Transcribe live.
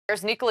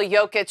Nikola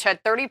Jokic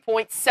had 30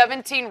 points,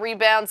 17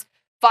 rebounds,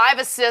 5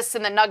 assists,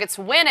 and the Nuggets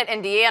win at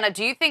Indiana.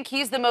 Do you think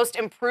he's the most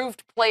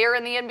improved player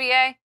in the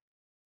NBA?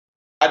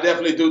 I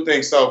definitely do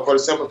think so, for the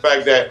simple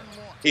fact that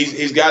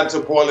he's gotten to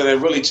Portland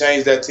and really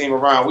changed that team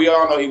around. We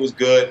all know he was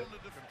good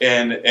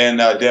in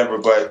Denver,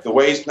 but the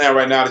way he's playing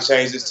right now to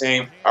change this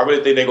team, I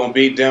really think they're going to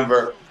beat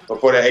Denver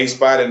before the 8th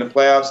spot in the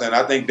playoffs, and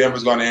I think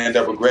Denver's going to end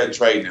up regretting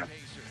trading him.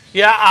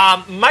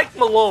 Yeah, Mike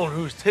Malone,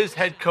 who's his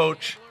head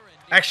coach,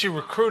 actually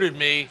recruited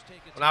me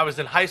when I was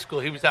in high school.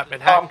 He was at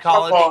Manhattan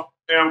College.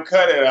 Come on,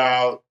 cut it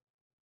out.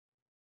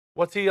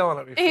 What's he yelling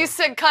at me for? He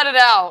said cut it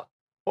out.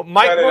 Well,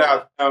 Cut it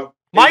out. No,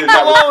 Mike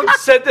Malone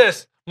said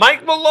this.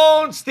 Mike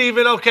Malone,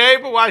 Steven, okay,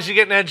 but why is he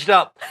getting edged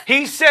up?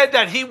 He said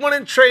that he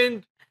wouldn't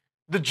trade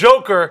the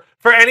Joker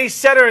for any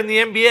center in the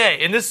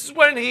NBA. And this is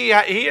when he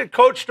had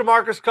coached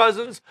DeMarcus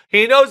Cousins.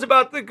 He knows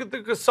about the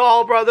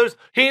Gasol brothers.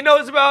 He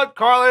knows about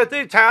Karl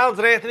Anthony Towns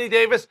and Anthony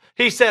Davis.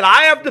 He said,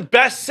 I have the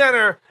best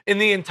center in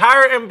the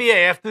entire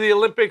NBA after the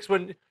Olympics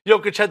when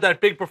Jokic had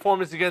that big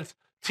performance against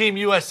Team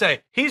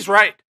USA. He's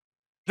right.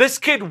 This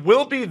kid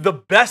will be the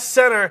best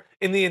center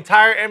in the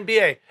entire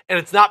NBA. And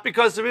it's not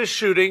because of his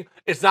shooting.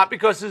 It's not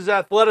because of his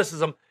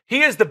athleticism.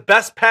 He is the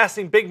best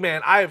passing big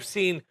man I have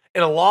seen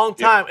in a long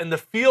time. And the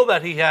feel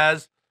that he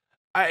has,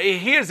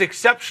 he is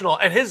exceptional.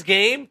 And his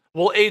game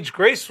will age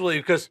gracefully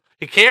because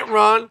he can't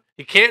run,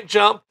 he can't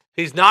jump,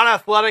 he's not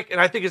athletic,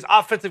 and I think his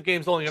offensive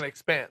game is only going to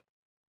expand.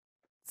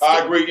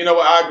 I agree. You know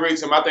what? I agree,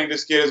 Tim. I think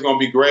this kid is going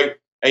to be great.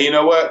 And you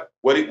know what?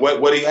 What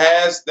he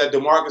has that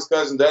DeMarcus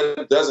Cousins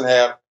doesn't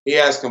have, he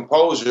has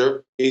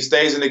composure. He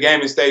stays in the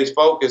game and stays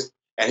focused.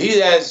 And he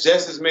has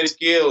just as many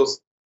skills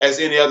as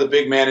any other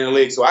big man in the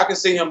league. So I can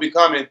see him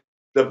becoming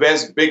the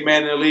best big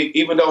man in the league,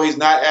 even though he's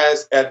not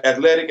as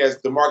athletic as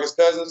DeMarcus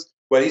Cousins,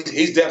 but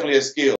he's definitely a skill.